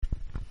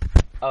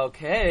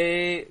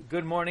Okay,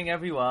 good morning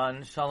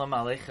everyone. Shalom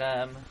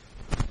Aleichem.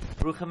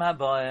 Bruchim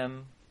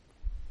Habayim.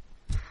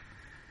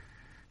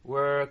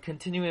 We're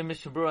continuing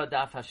Mishnah Berurah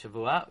Daf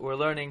HaShavua. We're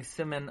learning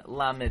Siman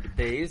Lamed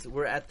Beis.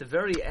 We're at the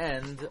very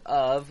end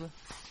of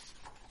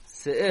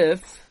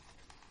Seif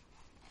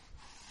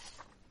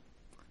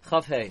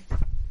Chaf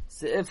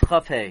Seif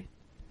Chaf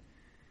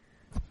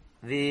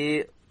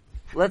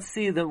Let's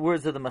see the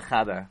words of the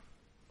Mechaber.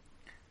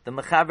 The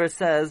Mechaber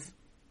says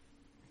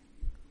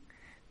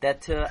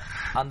that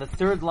on the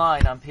third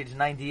line on page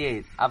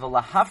 98,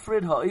 Aval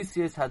hafrid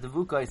ha'oisius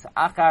hadavukos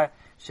achar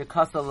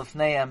shekasa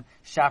lefneim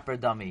shaper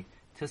dami,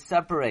 to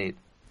separate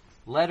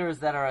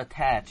letters that are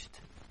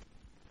attached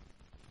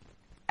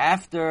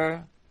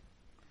after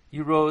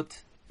you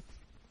wrote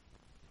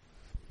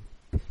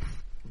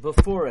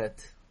before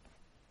it,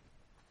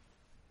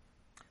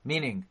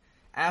 meaning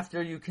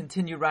after you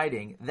continue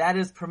writing, that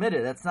is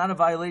permitted. That's not a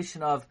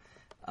violation of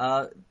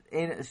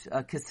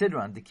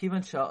Kesidran. The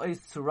kivan sha'ois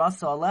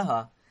surasa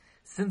aleha,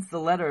 since the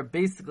letter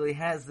basically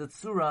has the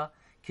tzura,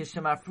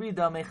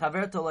 kishemafrida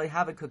mechaverta loy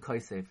havik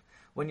koisev.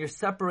 When you're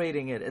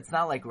separating it, it's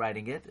not like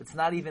writing it. It's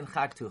not even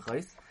chak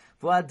tuchos.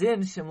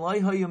 V'adin shem loy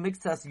hoyu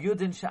mixas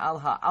yudin she'al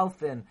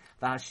ha'alfin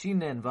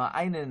v'hashinin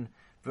v'ainin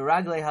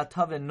v'raglei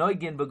ha'tavin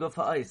noigin b'guf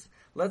ha'ois.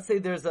 Let's say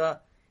there's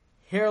a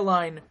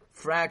hairline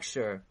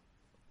fracture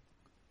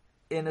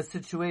in a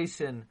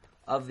situation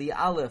of the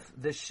aleph,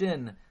 the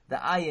shin, the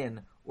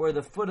ayin, or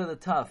the foot of the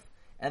tuf,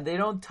 and they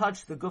don't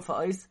touch the guf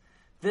ha'ois,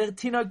 and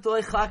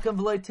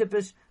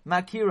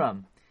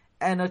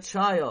a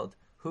child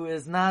who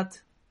is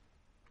not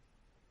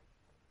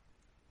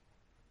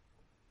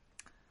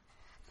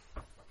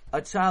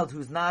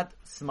who's not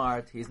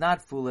smart, he's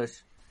not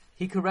foolish,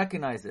 he could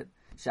recognize it.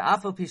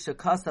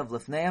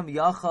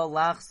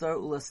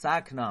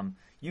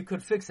 You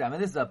could fix it. I mean,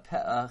 this is a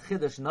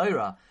chiddush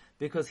noira,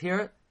 because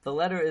here the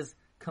letter is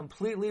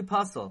completely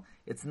puzzle.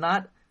 It's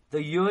not, the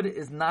yud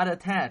is not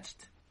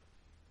attached.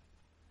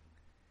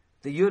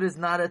 The yud is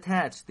not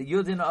attached. The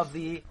yudin of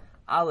the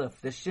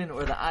aleph, the shin,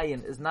 or the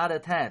ayin is not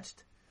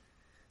attached.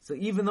 So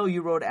even though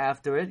you wrote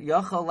after it,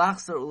 yachal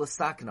lachsar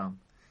ulasaknam,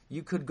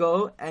 you could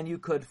go and you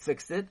could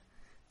fix it.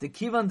 The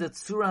kivan de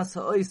tzuras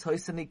ha'ois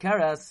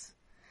hoisanikaras,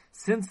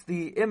 since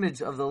the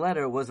image of the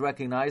letter was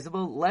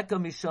recognizable, leka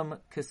mishum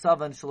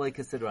kesavan shaloi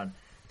kesidran.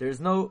 There's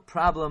no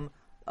problem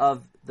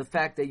of the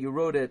fact that you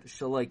wrote it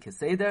shaloi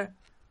keseder.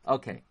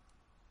 Okay.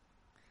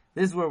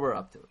 This is where we're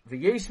up to.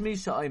 V'yesh mi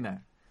sha'omer.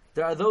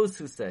 There are those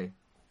who say,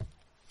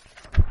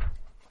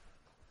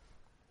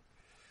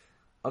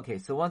 okay,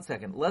 so one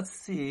second. Let's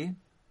see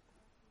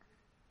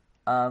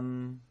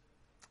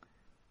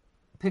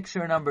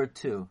picture number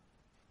 2.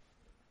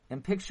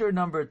 In picture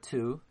number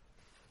 2,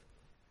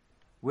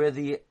 where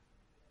the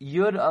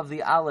yud of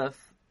the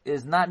aleph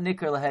is not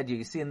nikr lahedya.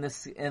 You see in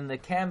the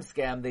cam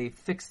scam they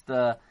fixed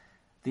the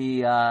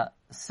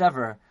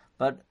sever,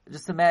 but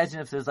just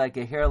imagine if there's like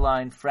a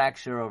hairline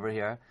fracture over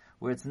here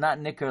where it's not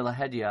nikr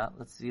lahedya.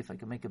 Let's see if I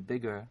can make it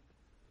bigger.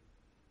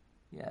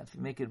 Yeah, if you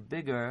make it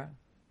bigger,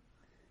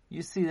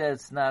 you see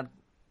that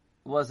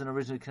wasn't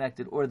originally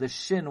connected, or the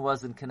shin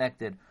wasn't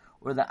connected,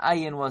 or the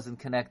ayin wasn't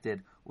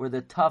connected, or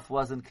the tuf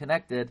wasn't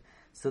connected,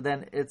 so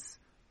then it's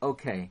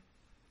okay.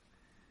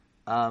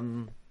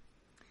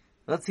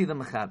 Let's see the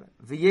mechaber.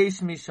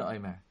 V'yesh mi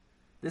sha'omer.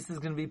 This is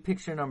going to be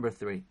picture number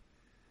 3.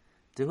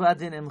 Tehu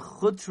adin im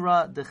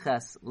chutra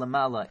deches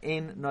lamala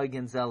ein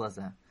noigin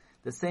zelazeh.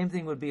 The same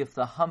thing would be if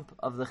the hump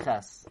of the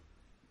ches.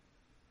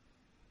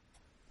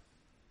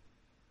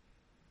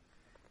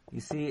 You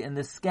see, in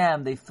the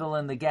scam, they fill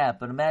in the gap.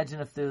 But imagine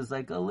if there's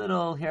like a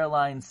little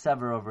hairline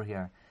sever over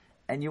here,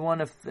 and you want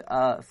to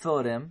fill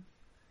it in.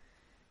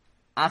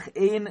 Ach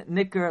ein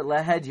nikr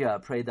lahedya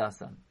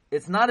preidasan.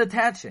 It's not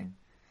attaching.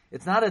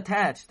 It's not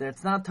attached.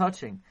 It's not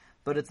touching.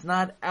 But it's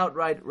not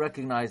outright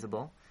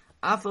recognizable.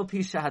 Afal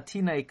pisha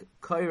hatinaik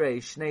koirei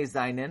shnei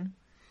zainin.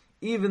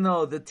 Even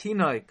though the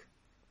tinoik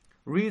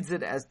reads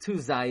it as 2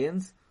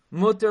 zayins,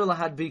 muter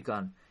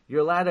lahadbikan.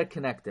 You're allowed to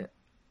connect it.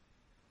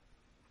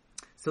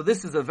 So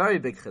this is a very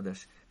big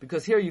chiddush,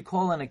 because here you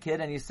call in a kid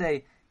and you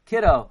say,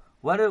 "Kiddo,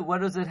 what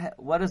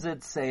does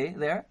it say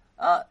there?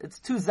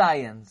 It's 2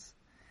 zayins."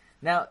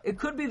 Now it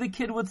could be the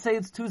kid would say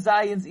it's 2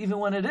 zayins even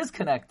when it is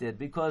connected,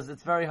 because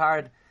it's very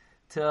hard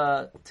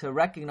to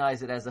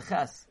recognize it as a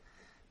ches.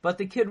 But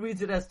the kid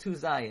reads it as 2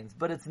 zayins,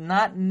 but it's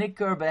not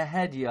nikar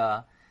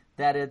behedya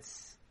that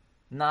it's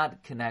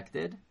not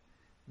connected.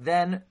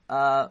 Then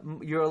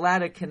you're allowed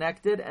to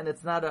connect it, and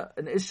it's not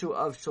an issue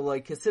of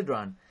shaloi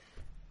kesidran.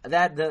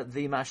 That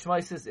the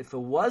mashmais is, if it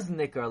was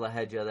nikar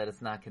lahedya that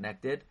it's not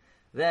connected,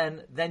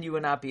 then you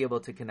would not be able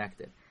to connect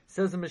it.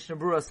 Says the Mishnah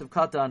Berurah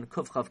Sivkatan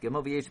Kuf Chav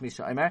Gimel v'yesh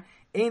mishamer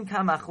ein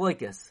ka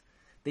machloikis.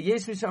 The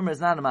yesh mishamer is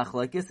not a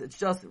machloikis. It's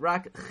just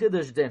rak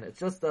chiddush din. It's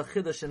just a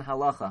chiddush in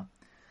halacha.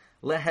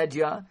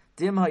 Lahedya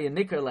dim haya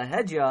nikar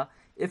lahedya.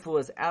 If it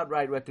was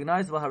outright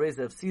recognizable, harei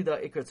zev sida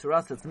ikar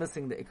tzuras. It's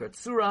missing the ikar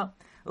tzura.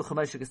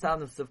 U'chamesh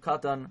gesavnim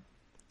Sivkatan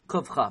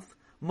Kuf Chav.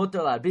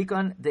 Mutar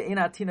l'adbikan de'ein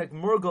atinak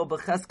murgo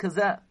b'ches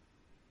kazeh.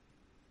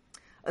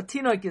 A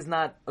tinoik is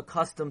not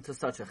accustomed to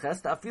such a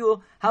ches.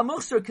 Afilu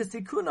hamuchsher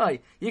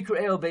kesikunai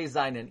yikreo bei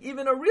zayin.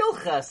 Even a real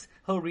ches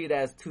he'll read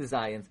as 2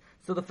 zayins.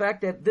 So the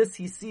fact that this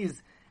he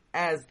sees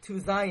as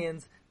 2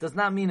 zayins does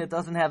not mean it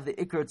doesn't have the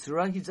ikar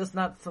tzura. He's just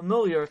not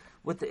familiar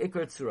with the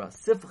ikar tzura.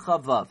 Sif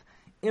chavav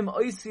im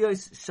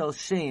oisiyos shel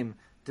shem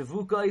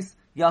devukos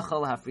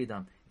yachal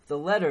hafridam. If the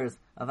letters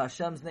of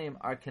Hashem's name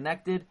are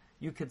connected,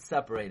 you could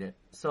separate it.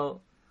 So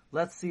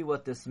let's see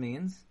what this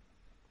means.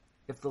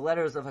 If the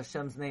letters of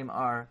Hashem's name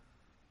are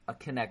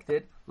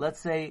connected,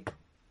 let's say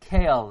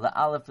Kael, the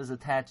aleph is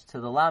attached to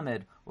the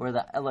lamed, or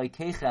the Eloi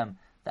Kechem,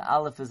 the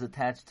aleph is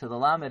attached to the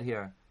lamed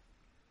here.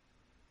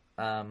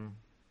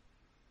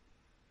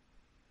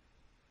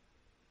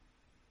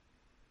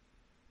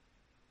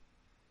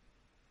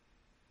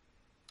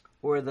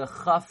 Or the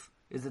Chaf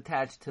is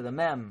attached to the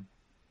Mem.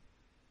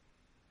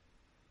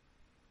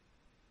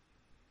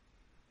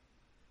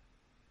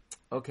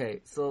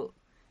 Okay, so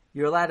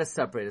you're allowed to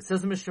separate. It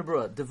says in Mishnah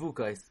Berurah,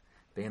 Devukais,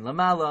 Vein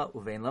Lamala,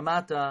 Uvein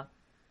Lamata,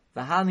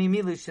 V'hani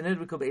Milu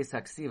Shenidriku Be'es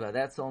Haksiva.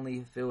 That's only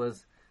if it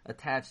was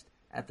attached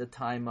at the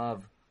time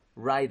of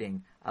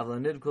writing.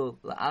 Avlanidku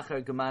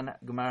La'achar Gemar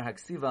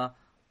Haksiva,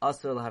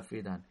 Asur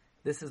L'Hafridan.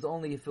 This is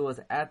only if it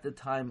was at the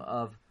time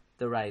of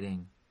the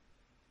writing.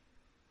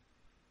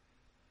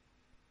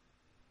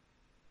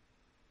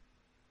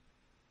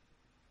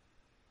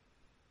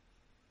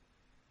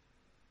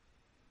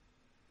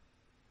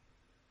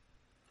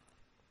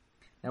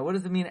 Now, what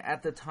does it mean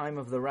at the time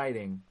of the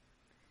writing?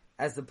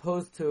 As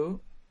opposed to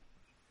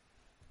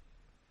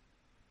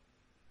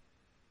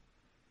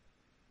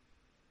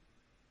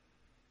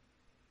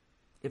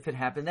if it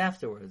happened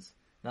afterwards.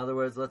 In other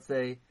words, let's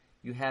say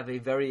you have a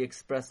very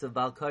expressive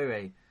Bal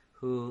Koirei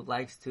who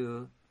likes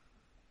to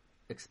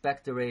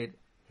expectorate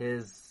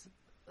his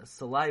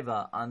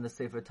saliva on the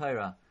Sefer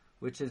Torah,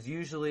 which is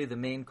usually the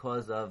main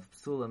cause of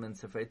psulim in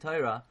Sefer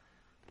Torah,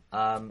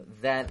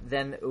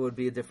 then it would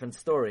be a different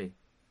story.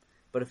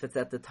 But if it's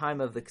at the time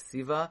of the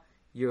ksiva,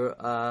 you're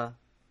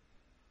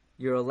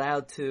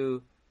allowed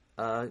to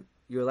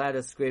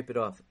scrape it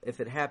off. If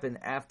it happened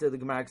after the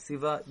Gemar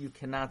ksiva, you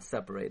cannot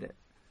separate it.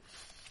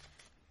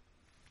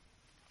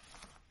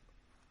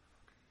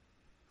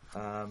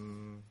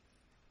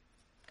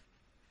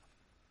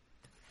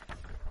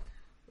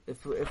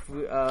 If we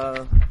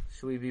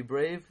should we be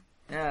brave?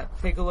 Yeah,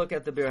 take a look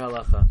at the Bir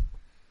Halacha.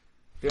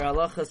 Bir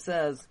Halacha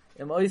says,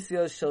 "Im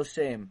oisiyos shel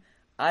shem."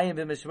 I am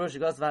b'mishmor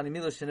shegas v'hani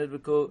milu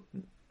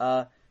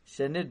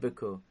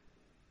shenidbeku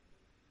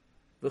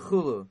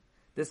v'chulu.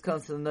 This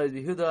comes from the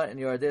Noid Yehuda and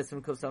Yeridei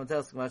Simkov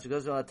Samatel Skamash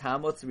goes on a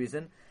tam. What's the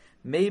reason?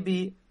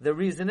 Maybe the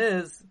reason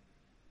is,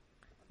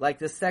 like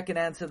the second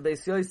answer of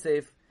Beis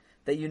Yosef,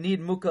 that you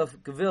need mukaf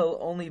gvil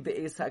only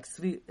be'es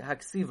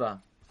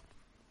haksiva.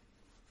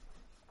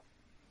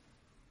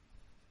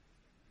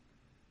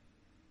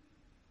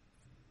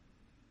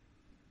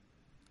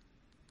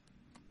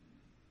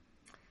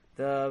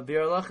 The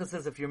Bir Halacha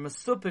says if you're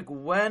mesupik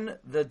when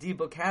the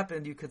dibuk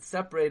happened, you could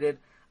separate it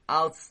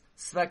out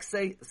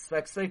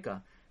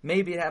svekseika.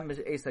 Maybe it happened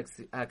to Eis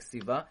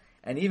Haksiva,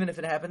 and even if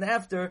it happened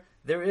after,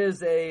 there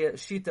is a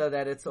shita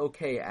that it's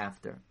okay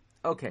after.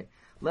 Okay,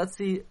 let's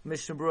see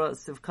Mishnah Berurah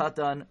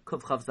Sivkatan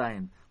Kuf Chav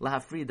Zayin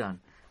Lahafridan.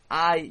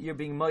 You're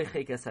being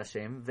moichek es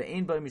Hashem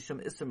ve'ein ba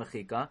mishum isur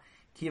mechika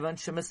kivan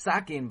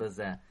shemesakin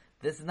bazeh.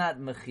 This is not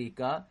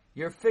mechika.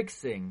 You're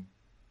fixing.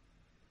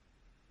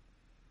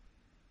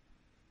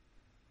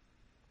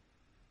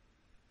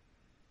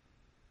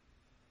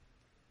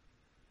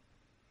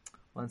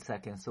 One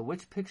second. So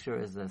which picture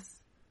is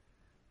this?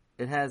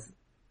 It has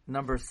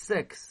number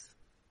 6.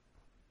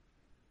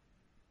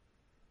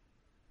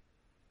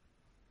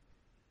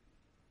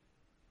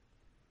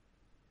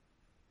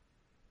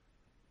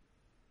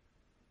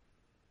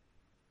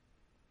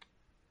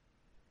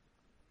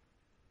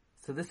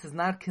 So this is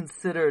not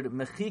considered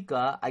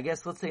mechika. I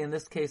guess let's say in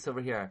this case over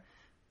here,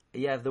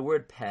 you have the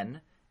word pen,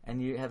 and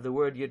you have the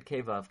word yud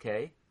kei vav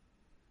kei.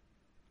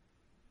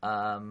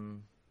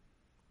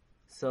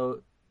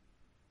 So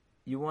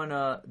you want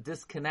to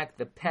disconnect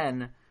the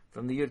pen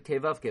from the Yud Kei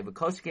Vav Kei.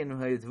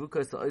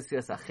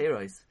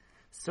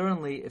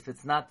 Certainly, if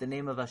it's not the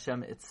name of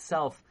Hashem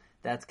itself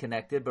that's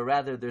connected, but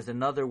rather there's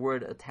another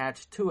word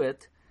attached to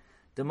it,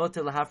 because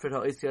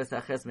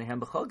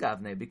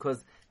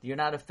you're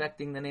not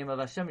affecting the name of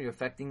Hashem, you're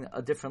affecting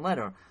a different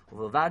letter.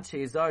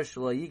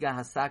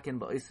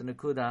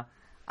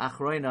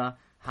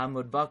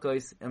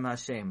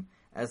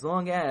 As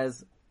long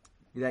as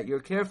that you're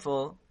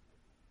careful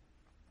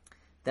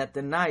that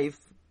the knife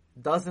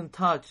doesn't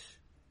touch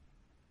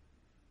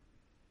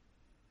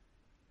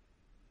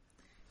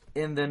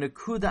in the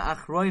Nekuda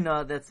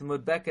Achroina that's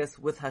Mudbekes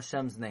with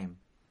Hashem's name.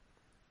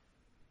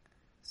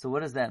 So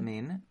what does that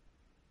mean?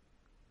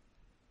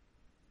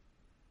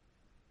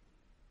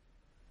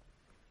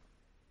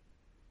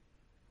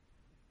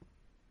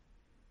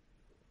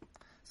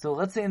 So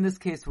let's say in this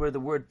case where the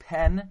word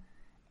pen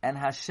and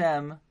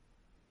Hashem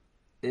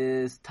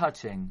is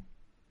touching.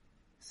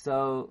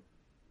 So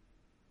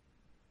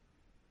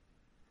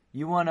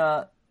you want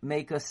to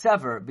make a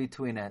sever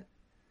between it.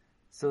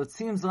 So it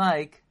seems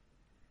like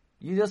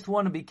you just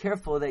want to be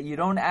careful that you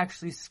don't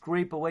actually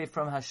scrape away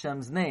from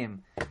Hashem's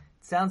name. It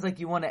sounds like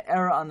you want to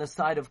err on the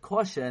side of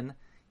caution.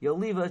 You'll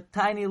leave a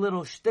tiny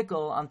little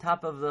shtickle on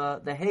top of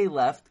the hay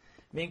left,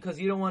 because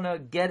you don't want to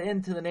get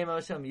into the name of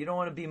Hashem. You don't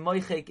want to be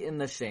moichek in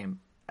the shame.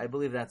 I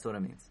believe that's what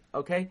it means.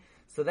 Okay?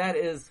 So that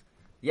is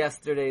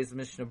yesterday's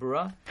Mishnah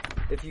Berurah.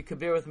 If you could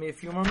bear with me a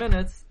few more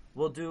minutes,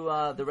 we'll do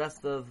the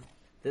rest of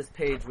this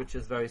page, which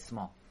is very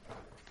small.